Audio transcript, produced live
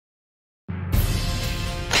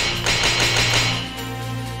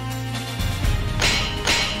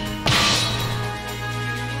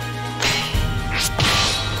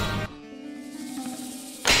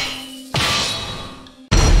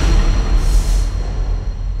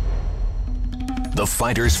the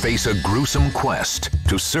fighters face a gruesome quest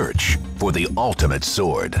to search for the ultimate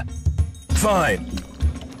sword. Fine.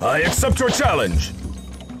 I accept your challenge.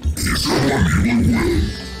 Is the one you will win.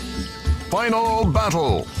 Final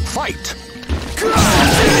battle. Fight!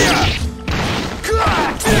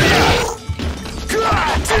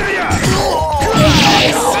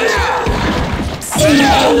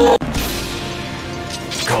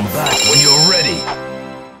 Come back when you're ready.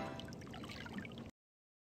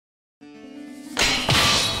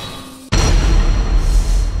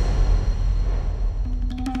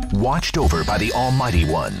 Watched over by the Almighty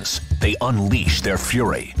Ones, they unleash their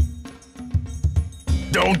fury.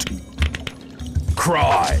 Don't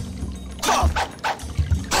cry.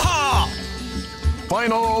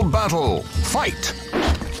 Final battle. Fight!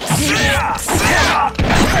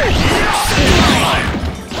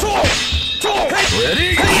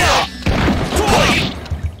 Ready?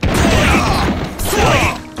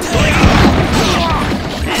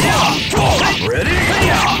 Ready?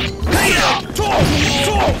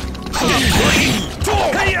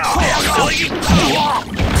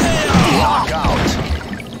 Knockout!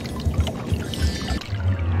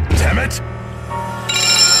 Damn it!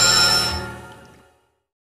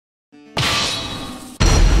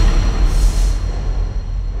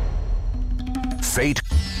 Fate.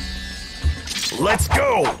 Let's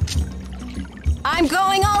go! I'm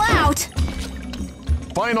going all out!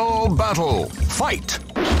 Final battle. Fight!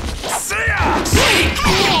 See ya! See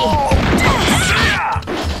ya!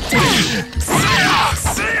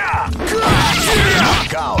 See ya!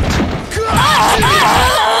 Knockout!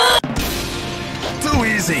 Too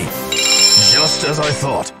easy! Just as I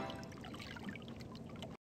thought.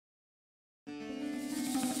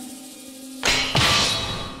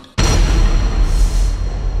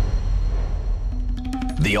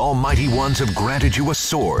 The Almighty Ones have granted you a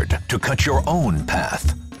sword to cut your own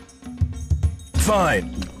path.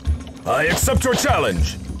 Fine. I accept your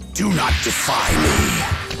challenge. Do not defy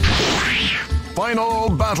me. Final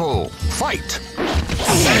battle. Fight!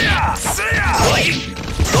 See ya! See ya!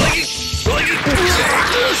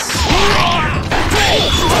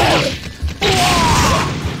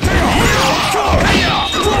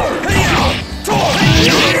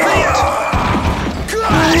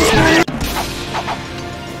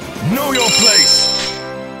 Know your place!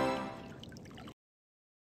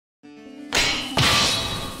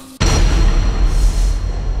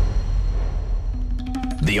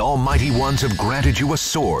 The Almighty Ones have granted you a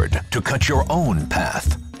sword to cut your own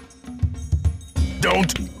path.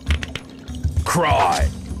 Don't cry.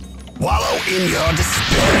 Wallow in your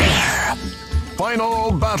despair.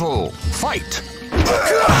 Final battle. Fight!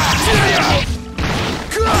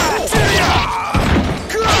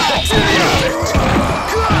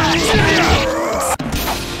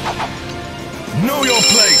 Know your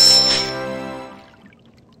place!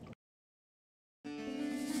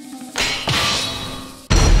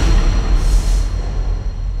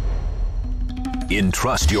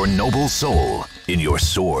 Entrust your noble soul in your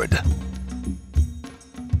sword.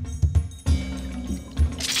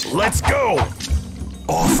 Let's go!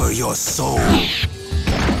 Offer your soul.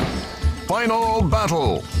 Final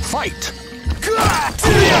battle. Fight!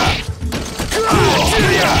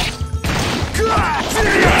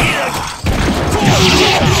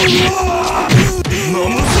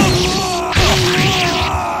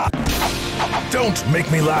 Don't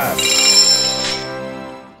make me laugh.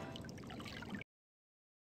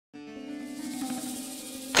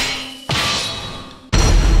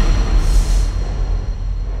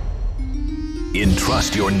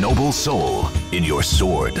 Entrust your noble soul in your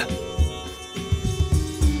sword.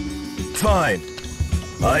 Fine.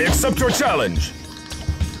 I accept your challenge.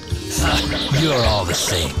 You're all the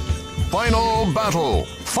same. Final battle.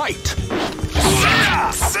 Fight! See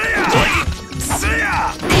ya! See ya! See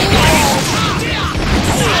ya!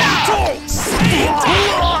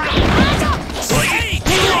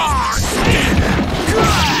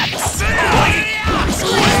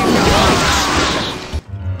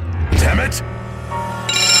 Damn it!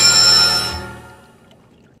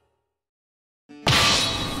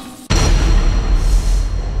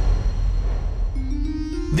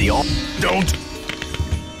 Don't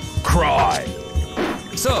cry.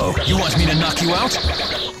 So, you want me to knock you out?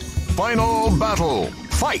 Final battle.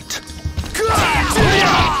 Fight!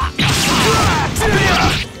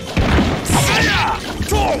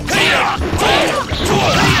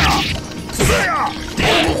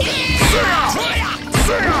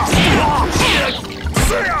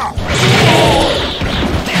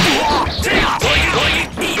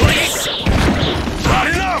 Not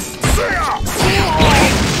enough!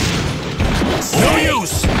 No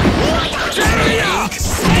use!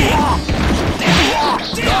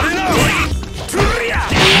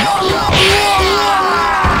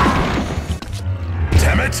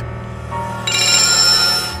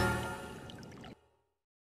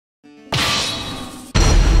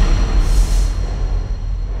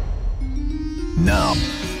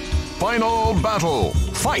 Final battle.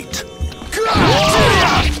 Fight!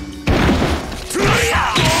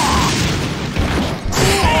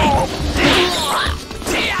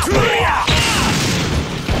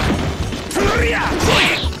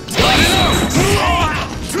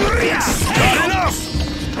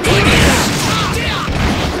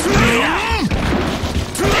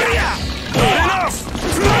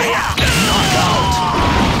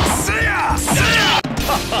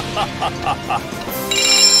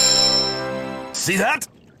 See that?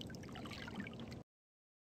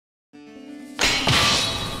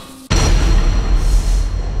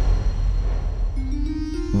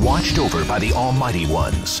 Watched over by the Almighty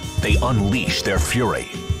Ones, they unleash their fury.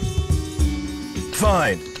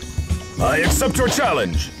 Fine. I accept your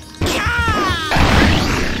challenge.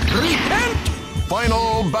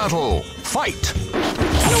 Final battle. Fight!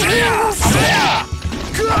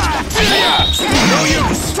 No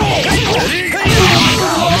use!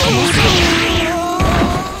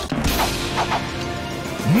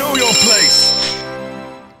 Know your place!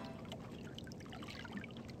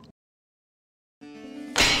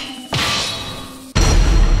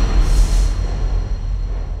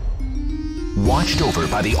 Watched over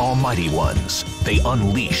by the Almighty Ones, they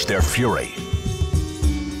unleash their fury.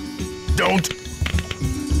 Don't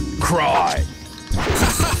cry.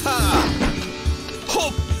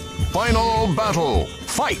 Final battle.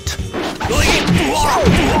 Fight!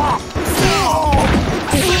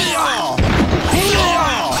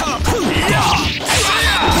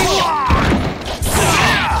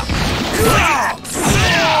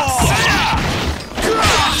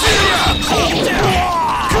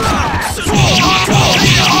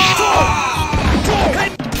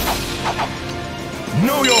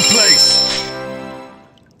 Know your place!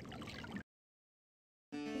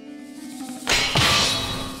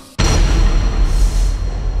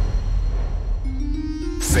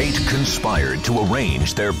 Fate conspired to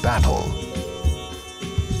arrange their battle.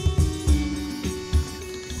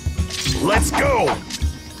 Let's go!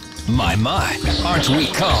 My, aren't we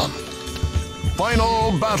calm?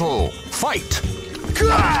 Final battle. Fight!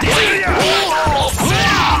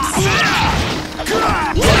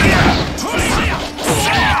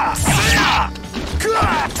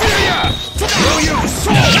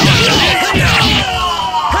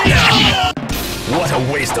 What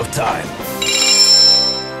a waste of time!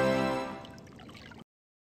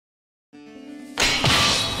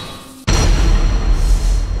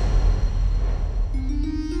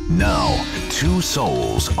 Now, two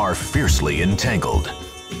souls are fiercely entangled.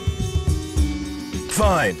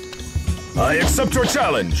 Fine. I accept your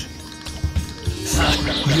challenge.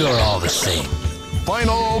 You're all the same.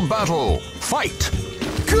 Final battle. Fight!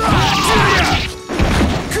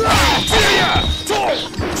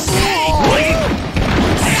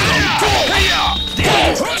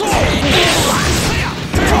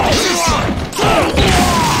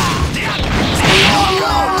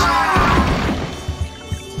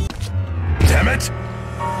 Damn it!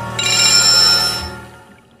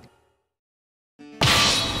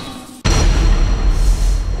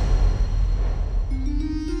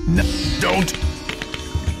 No. Don't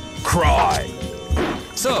cry.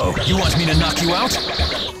 So, you want me to knock you out?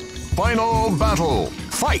 Final battle.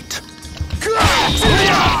 Fight!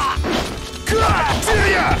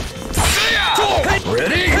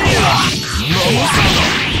 Ready?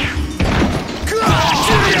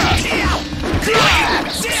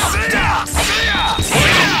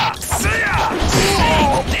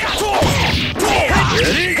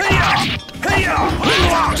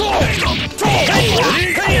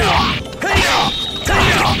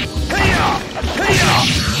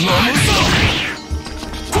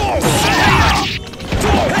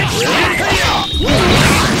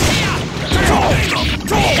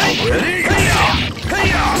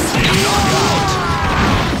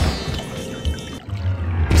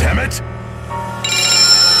 Damn it!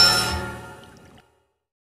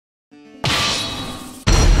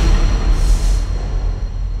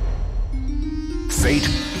 Fate.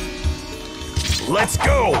 Let's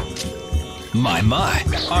go! My,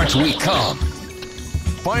 aren't we calm?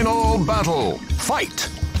 Final battle. Fight!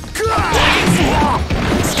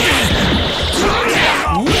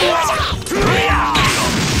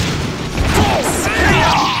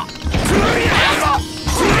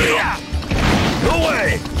 No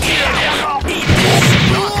way!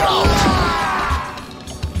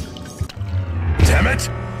 Damn it!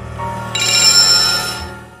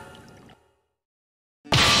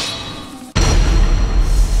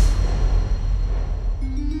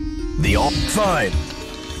 Fine.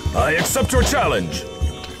 I accept your challenge.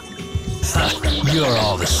 You're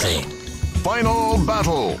all the same. Final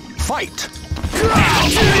battle. Fight!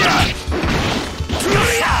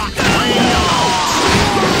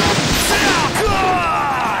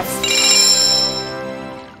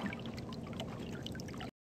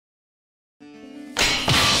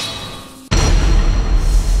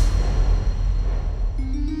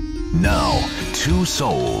 Now, two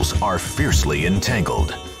souls are fiercely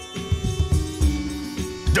entangled.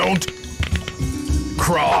 Don't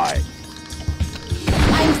cry.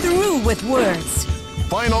 I'm through with words.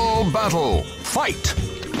 Final battle. Fight!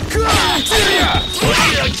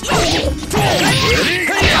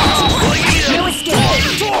 No escape.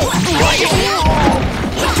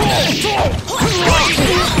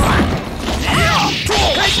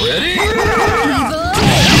 Ready?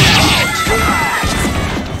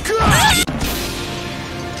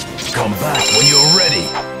 Come back when you're ready.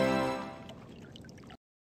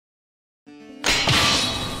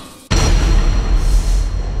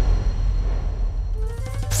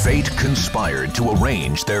 Fate conspired to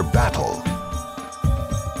arrange their battle.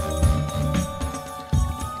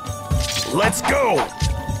 Let's go!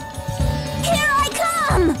 Here I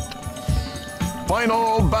come!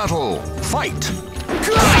 Final battle. Fight!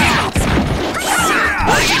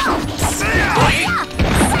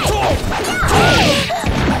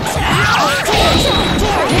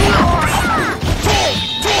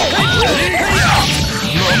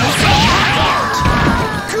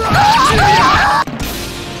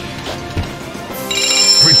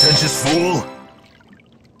 Pretentious fool!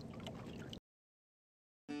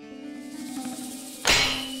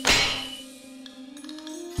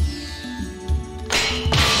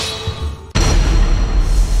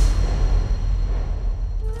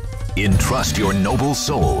 Entrust your noble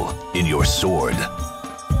soul in your sword.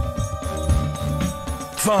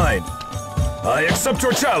 Fine. I accept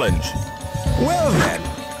your challenge. Well then,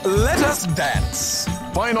 let us dance.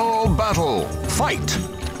 Final battle. Fight!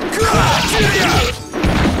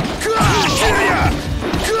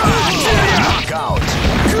 Knockout!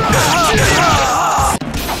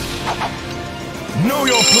 Know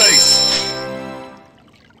your place!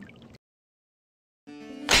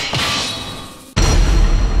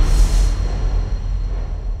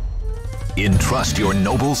 Entrust your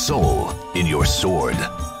noble soul in your sword.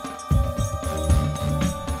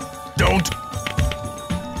 Don't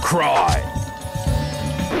cry.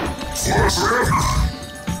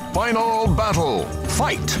 Final battle.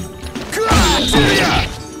 Fight!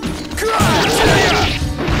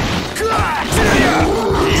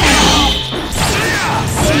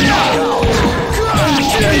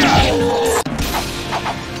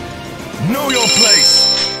 Know your place!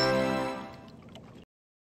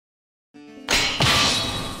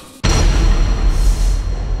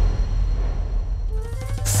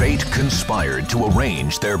 Fate conspired to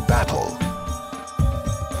arrange their battle.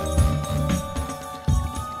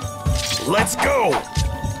 Let's go!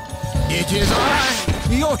 It is I,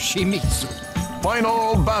 Yoshimitsu.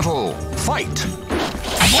 Final battle. Fight!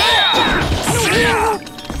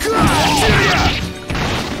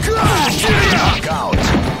 Knockout!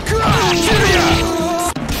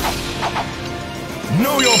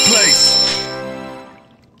 Know your place!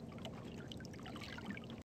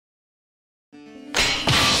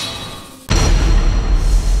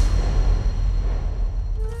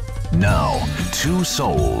 Now, two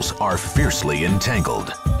souls are fiercely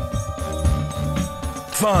entangled.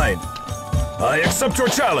 Fine. I accept your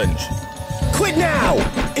challenge. Quit now,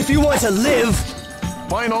 if you want to live.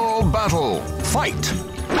 Final battle. Fight!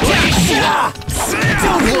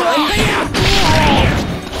 Don't run.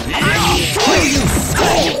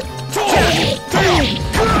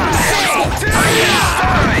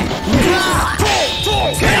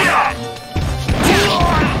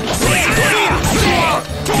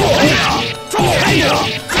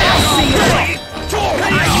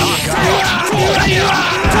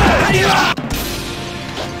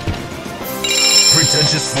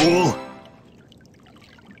 Pretentious fool!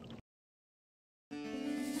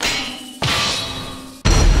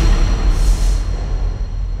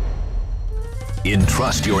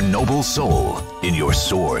 Entrust your noble soul in your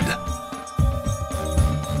sword.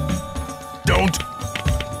 Don't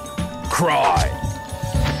cry.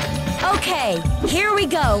 Okay, here we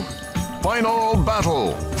go. Final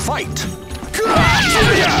battle. Fight!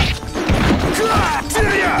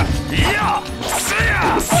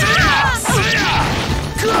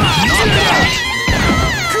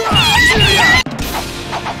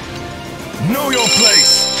 Know your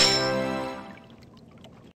place!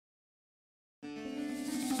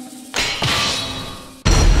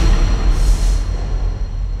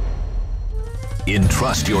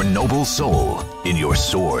 Entrust your noble soul in your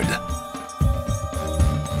sword.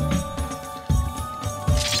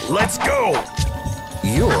 Let's go!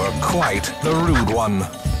 You're quite the rude one.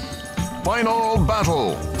 Final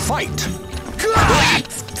battle. Fight!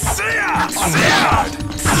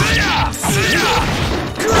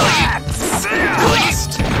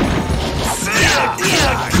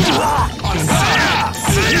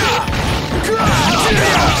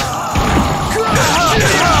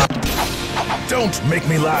 Don't make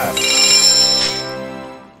me laugh.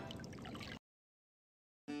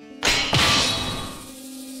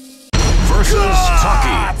 Versus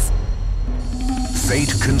Taki.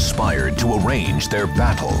 Fate conspired to arrange their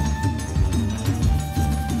battle.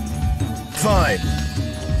 Fine.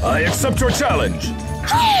 I accept your challenge.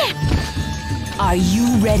 Are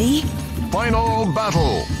you ready? Final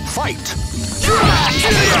battle. Fight!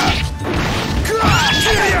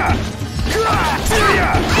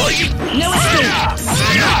 No escape!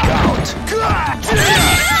 Knockout!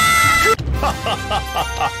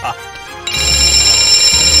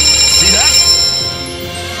 See that?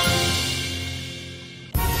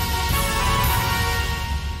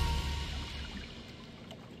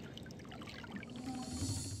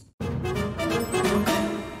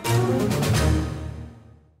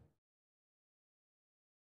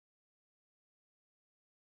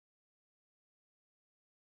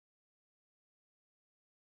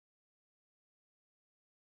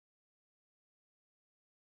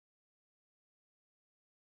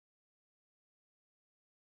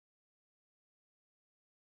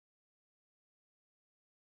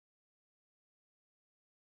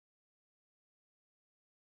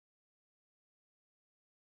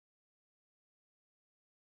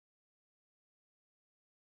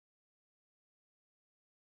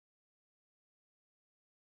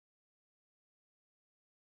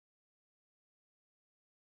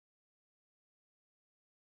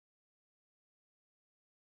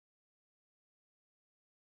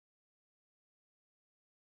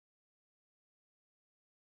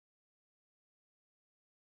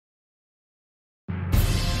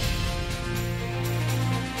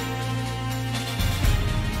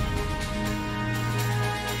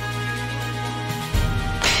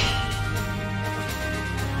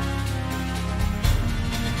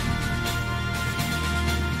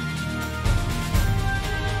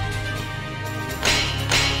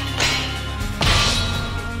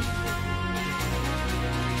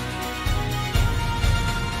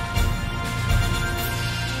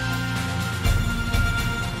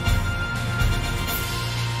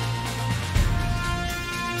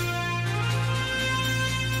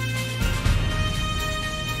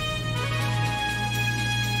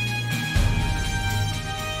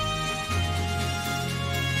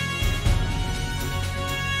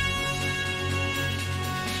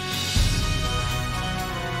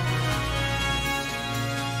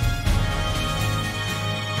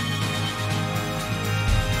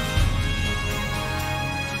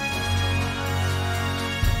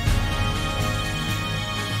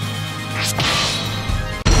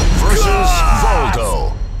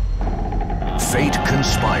 Fate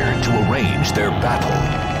conspired to arrange their battle.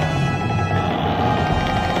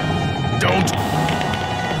 Don't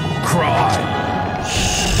cry.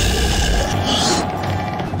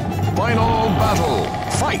 Final battle.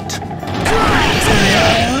 Fight!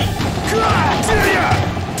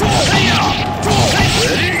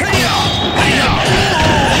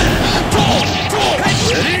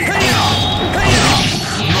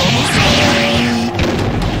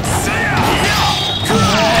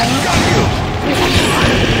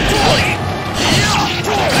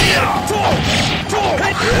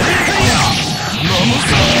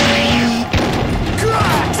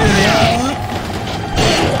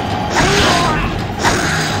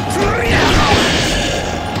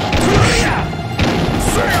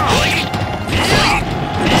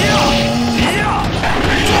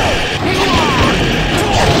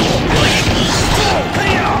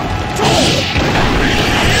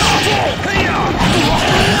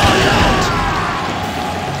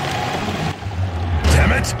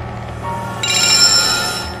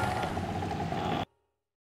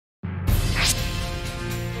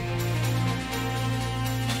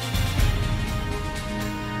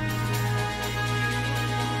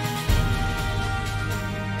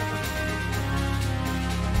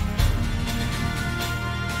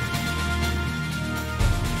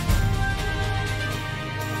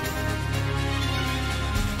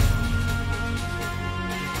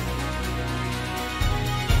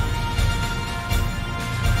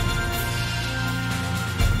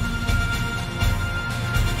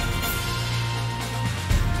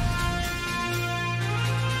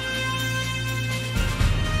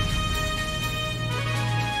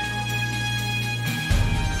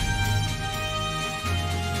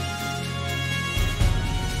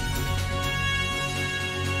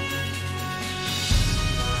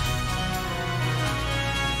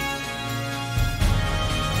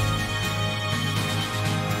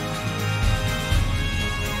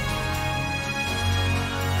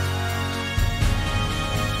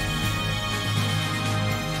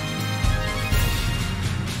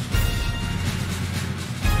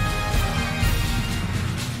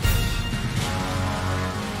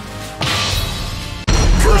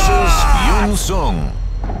 Shang Tsung.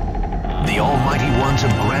 The Almighty Ones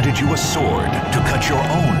have granted you a sword to cut your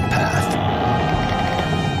own path.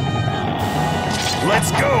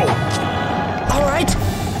 Let's go! All right,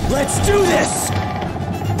 let's do this!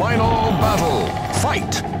 Final battle.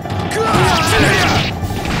 Fight!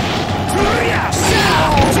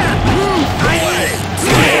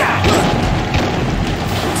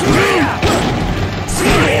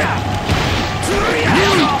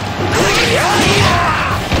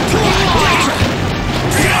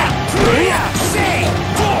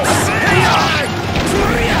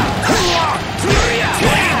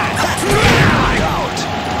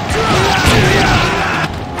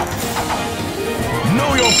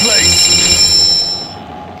 Know your place!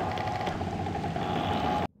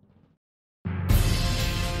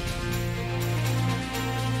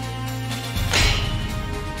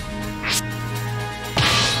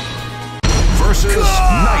 Versus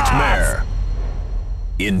Nightmare.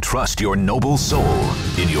 Entrust your noble soul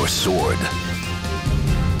in your sword.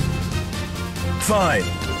 Fine.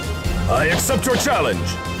 I accept your challenge.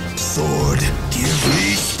 Sword, give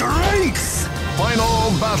me strength!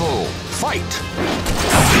 Final battle. Fight!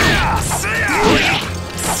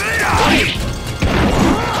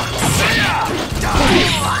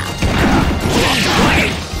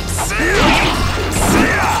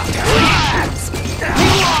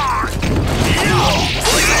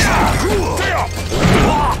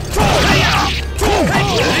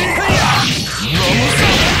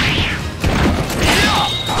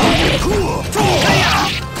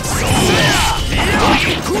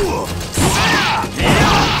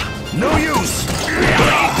 No use!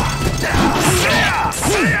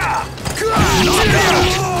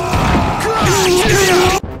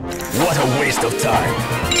 What a waste of time!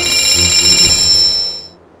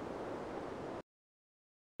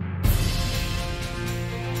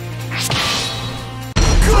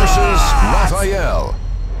 Versus Raphael.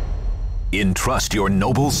 Entrust your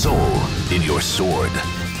noble soul in your sword.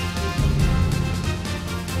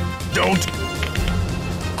 Don't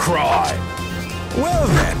cry! Well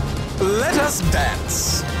then, let us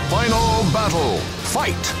dance. Final battle.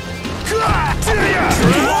 Fight!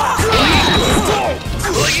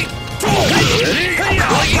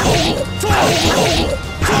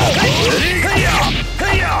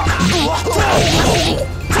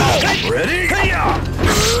 Ready?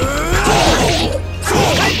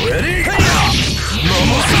 Ready?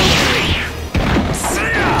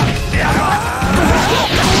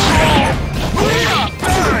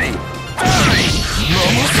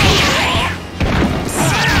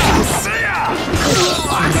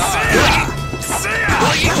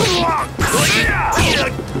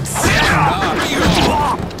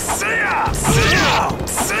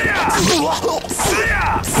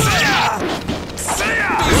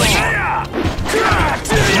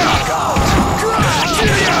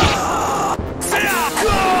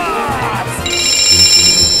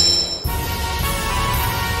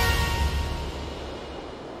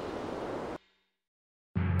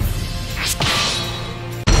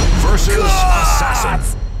 Versus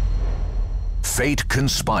Assassin. Fate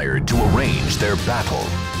conspired to arrange their battle.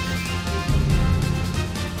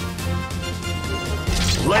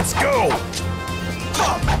 Let's go!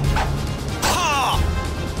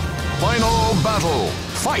 Final battle.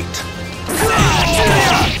 Fight!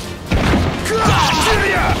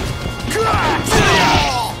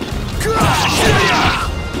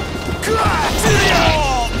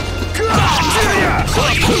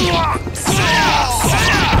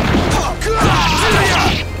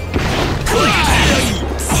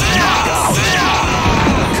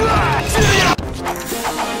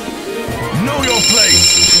 Know your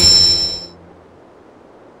place!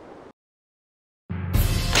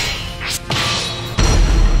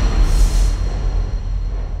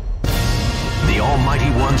 The Almighty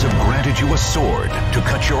Ones have granted you a sword to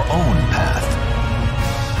cut your own path.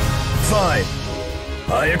 Fine.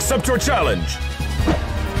 I accept your challenge.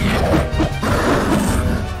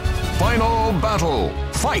 Final battle.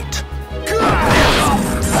 Fight!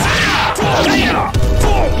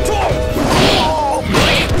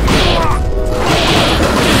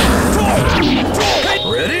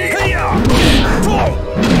 Ready?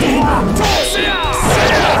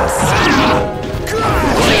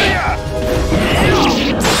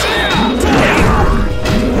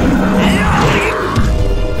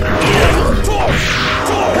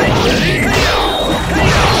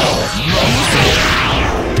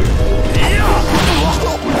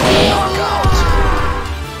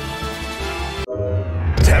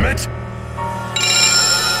 Damn it!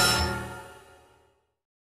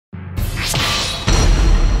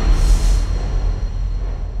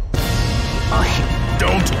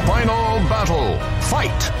 Don't. Final battle.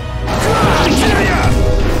 Fight!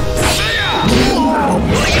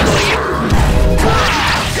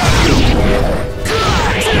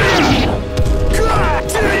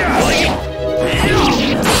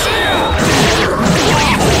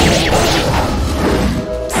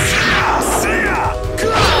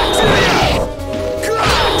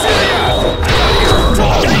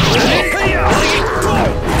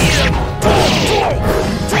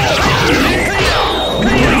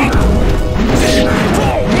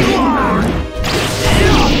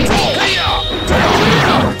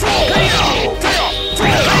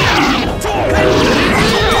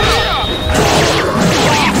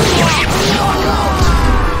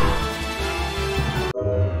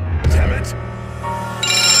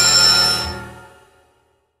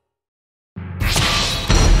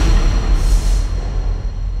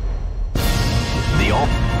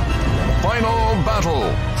 Final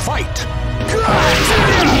battle. Fight!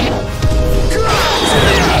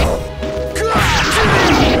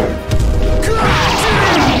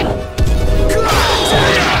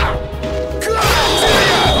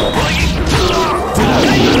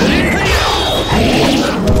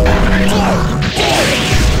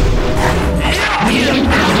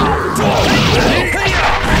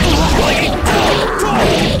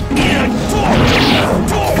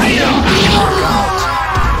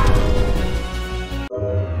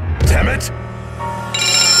 Damn it!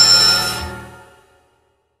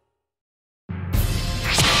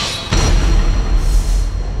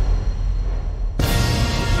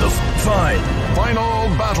 The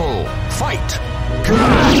final battle. Fight!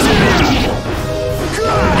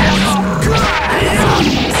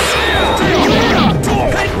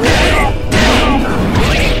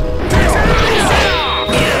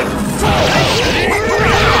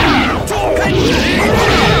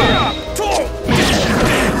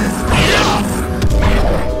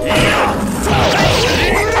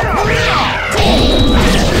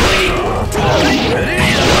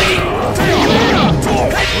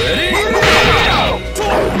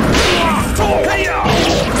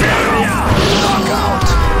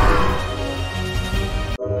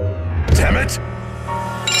 Damn it!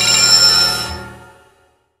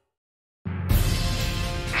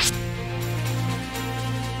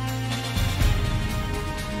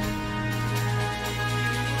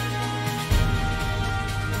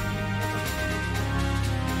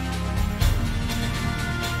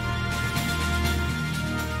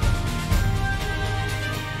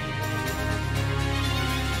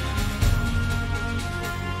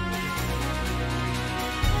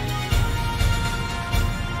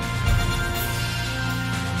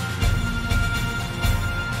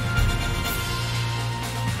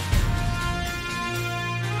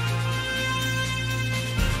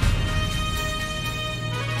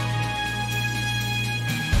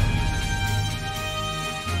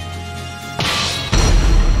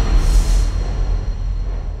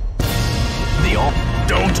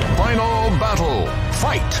 Final battle.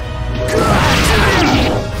 Fight!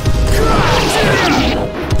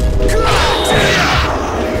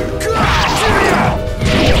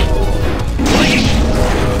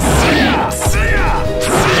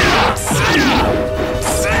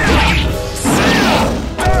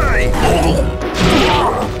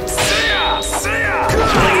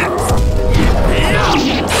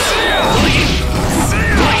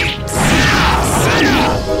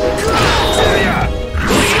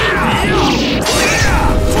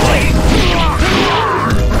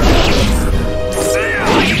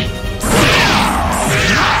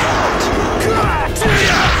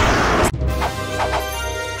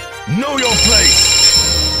 Know your place!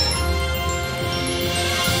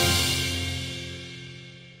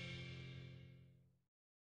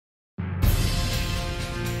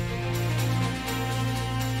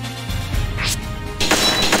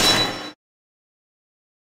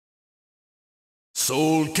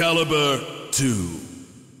 SoulCalibur 2.